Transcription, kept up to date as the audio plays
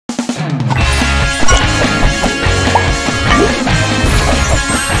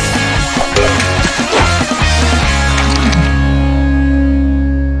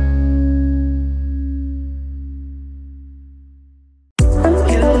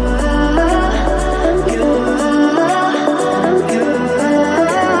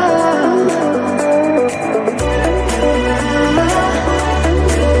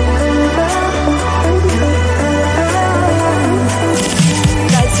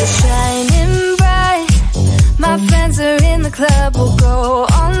shining bright. My friends are in the club, we'll go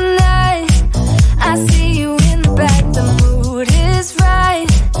all night. I see you in the back, the mood is right.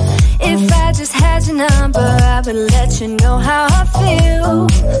 If I just had your number, I would let you know how I feel.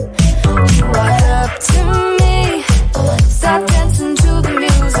 You walk up to me, start dancing to the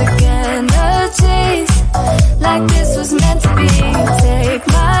music, energies like this was meant to be. Take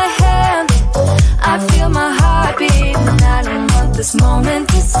my hand, I feel my heart beat, and I don't want this moment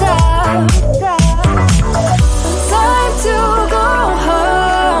to stop. Time to go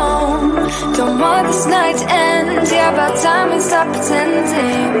home, don't want this night to end. Yeah, about time we stop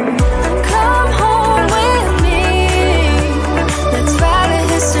pretending. Come home with me, let's write a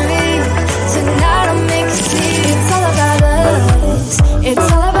history. Tonight I'll make you see. It's all about us, it's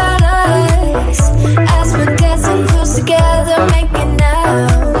all about us. As we're dancing close together, making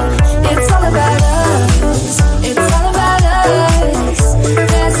out. It's all about us, it's all about us.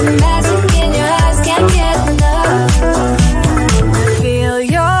 There's some magic in your eyes, can't get enough. Feel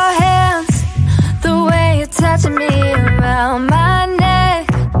your hands, the way you're touching me around my neck.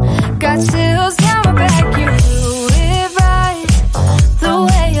 Got chills down my back, you do it right. The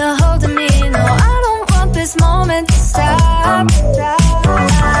way you're holding me, no, I don't want this moment to stop.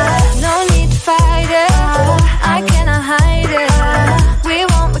 No need to fight it, I cannot hide it. We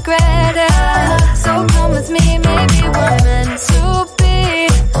won't regret it, so come with me, maybe we're meant to be.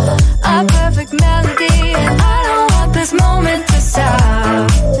 A perfect melody, and I don't want this moment to stop.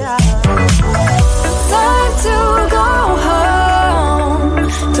 Time to go home,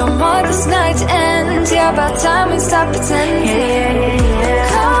 don't want this night to end. Yeah, about time we stop pretending.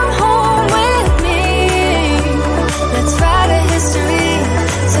 Come home with me, let's write a history.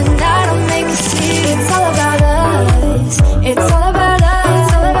 Tonight I'll make you see. It's all about us, it's all about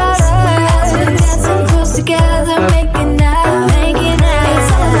us, all about us. As we're dancing close together, making out, making out. It's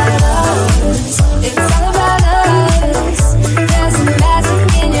all about us, it's all about us. There's some magic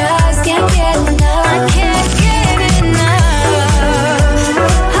in your eyes, can't get enough. I can't get enough.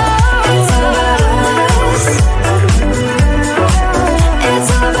 Oh, it's all about us, it's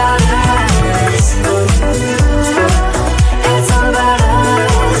all about us. It's all about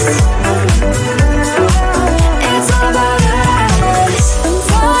us, it's all about us.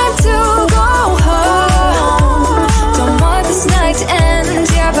 Time to go home, don't want this night to end.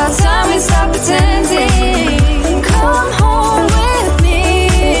 Yeah, about time we stop pretending. Come home with me,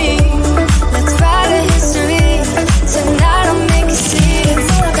 let's write a history. Tonight I'll make you see. It's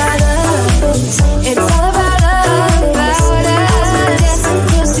all about us, it's all about us, about us. We're dancing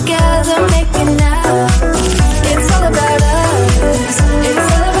close together, making out. It's all about us, it's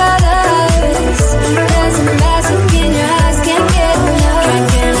all about us. There's a magic in your eyes, can't get enough,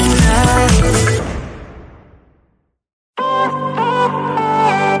 can't get enough.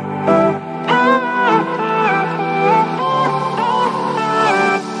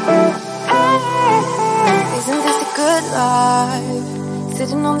 Isn't this a good life?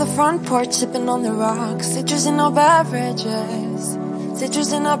 Sitting on the front porch, sipping on the rocks. Citrus in our beverages,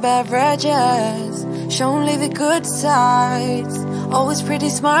 citrus in our beverages. Show only the good sides. Always pretty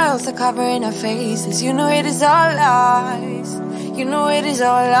smiles are covering our faces. You know it is all lies, you know it is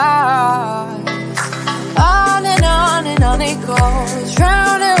all lies. On and on it goes,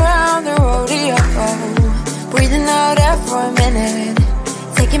 round and round the rodeo. Breathing out air for a minute,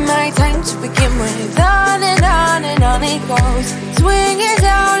 taking my time to begin with. On and on it goes, swinging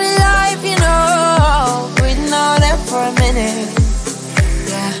down in life, you know. Breathing out air for a minute,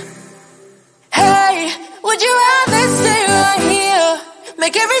 yeah. Hey, would you rather stay right here,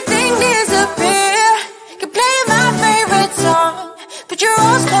 make everything disappear? Could play my favorite song, put your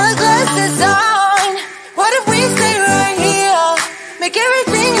rose-colored glasses on. What if we stay right here, make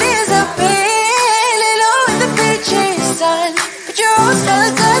everything disappear? Lay low in the beaching sun, put your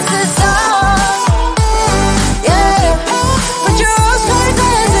rose-colored glasses on. Yeah, put your rose-colored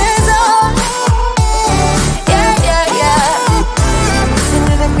glasses on. Yeah, yeah, yeah. Isn't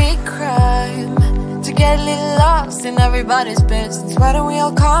it a big crime to get a little lost in everybody's business? Why don't we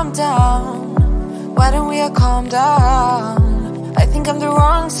all calm down? Why don't we all calm down? I think I'm the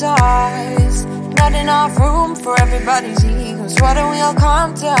wrong size, not enough room for everybody's egos. Why don't we all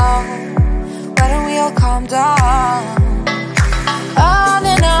calm down? Why don't we all calm down? On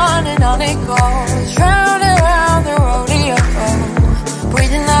and on it goes, round and round the rodeo.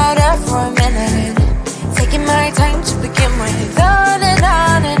 Breathing out air for a minute, taking my time to begin with. On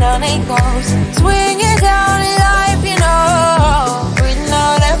and on it goes, swinging down in life, you know. Breathing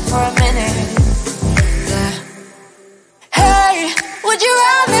out air for a minute, yeah. Hey, would you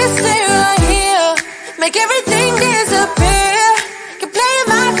rather stay right here, make everything disappear? Can play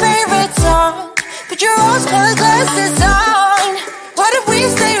my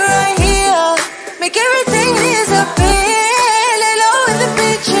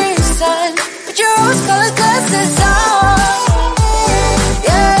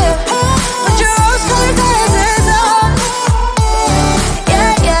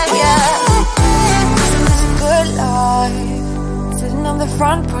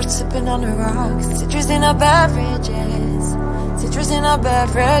beverages. Citrus in our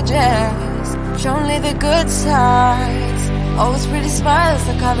beverages. Show only the good sides. Always pretty smiles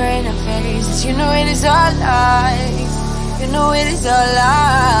are covering our faces. You know it is all lies. You know it is all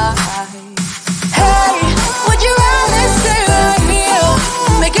lies. Hey, would you rather stay right here?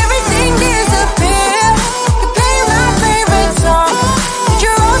 Make everything disappear. You play my favorite song. Put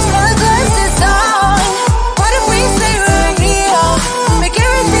your rose-colored glasses on. What if we stay right here? Make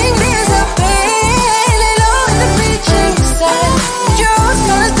everything disappear. Lay low in the bleaching sun. Put your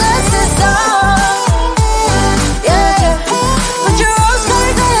rose-colored glasses on. Yeah, put your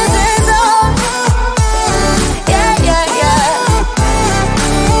rose-colored glasses on. Yeah, yeah, yeah.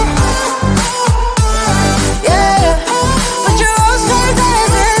 Yeah, put your rose-colored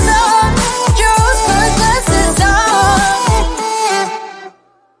glasses on. Put your rose-colored glasses on.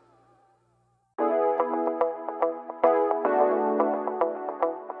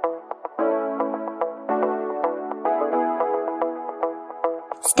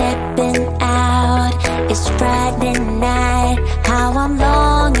 Stepping out, it's Friday night. How I'm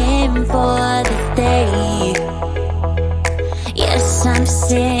longing for this day. Yes, I'm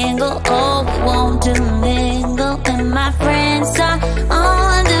single, oh, we want to mingle, and my friends are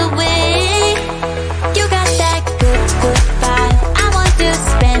on the way. You got that good, good vibe. I want to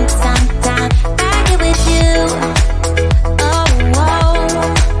spend some time back here with you. Oh, oh,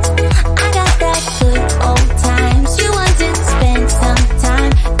 I got that good old times. You want to spend some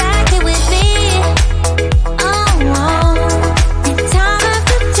time back here with me. Oh, oh, and time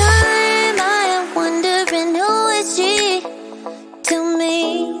after time I am wondering who is she to me.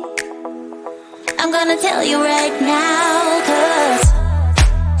 I'm gonna tell you right now, 'cause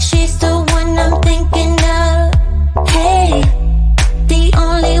she's the one I'm thinking of. Hey, the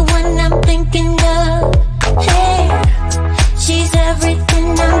only one I'm thinking of. Hey, she's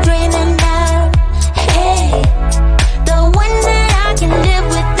everything I'm dreaming of. Hey, the one that I can live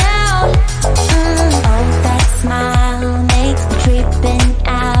without. Oh, that smile makes me tripping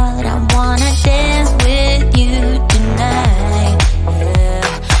out. I wanna dance with you tonight. Yeah,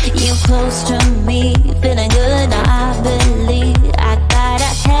 you close to me, feeling good. I believe I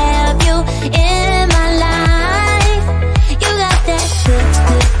gotta have you in my life. You got that good,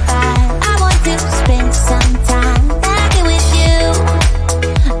 good vibe. I want to spend some time back here with you.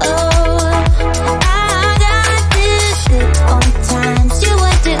 Oh, I got this good old times. You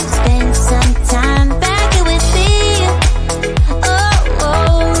want to spend some time back here with me. Oh,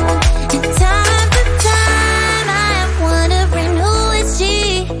 oh, and time after time I am wondering who is she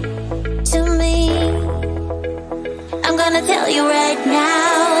to me. I'm gonna tell you right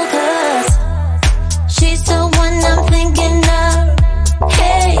now, 'cause she's the one I'm thinking of.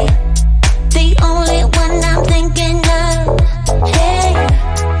 Hey, the only one I'm thinking of. Hey,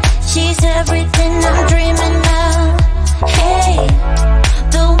 she's everything I'm dreaming of. Hey,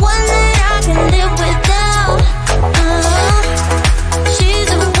 the one that I can live without. She's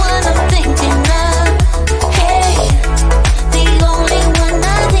the one I'm thinking of. Hey, the only one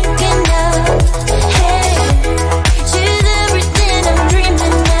I'm thinking of. Hey, she's everything I'm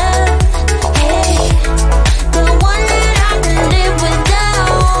dreaming of. Hey, the one that I can live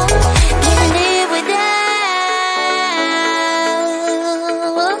without. Can live without.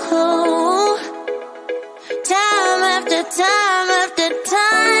 Time after time after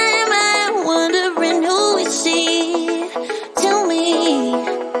time I'm wondering who is she to me.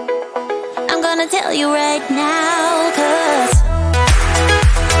 I'm gonna tell you right now, 'cause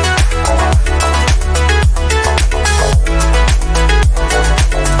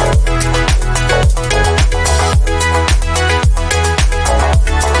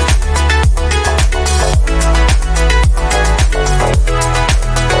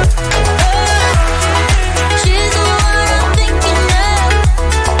she's the one I'm thinking of.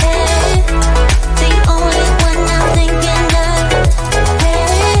 Hey, the only one I'm thinking of.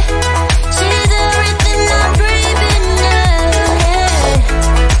 Hey, she's everything I'm dreaming of. Hey,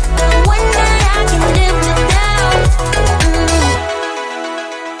 the one that I can live without.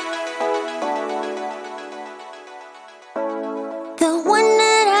 The one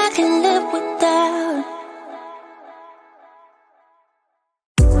that I can live without.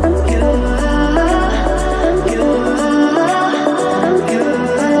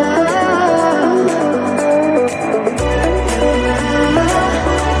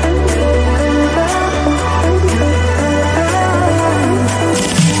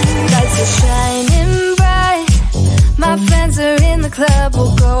 Lights are shining bright. My friends are in the club.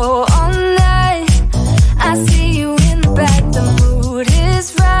 We'll go all night. I see you in the back. The mood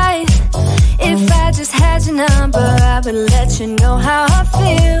is right. If I just had your number, I would let you know how I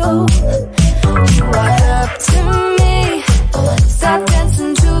feel. You are the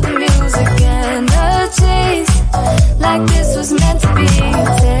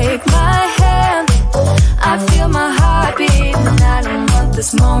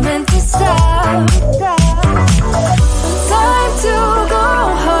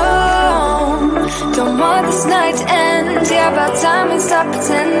stop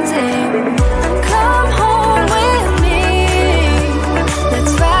pretending. Come home with me.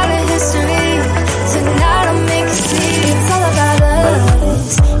 Let's write a history. Tonight I'll make you see.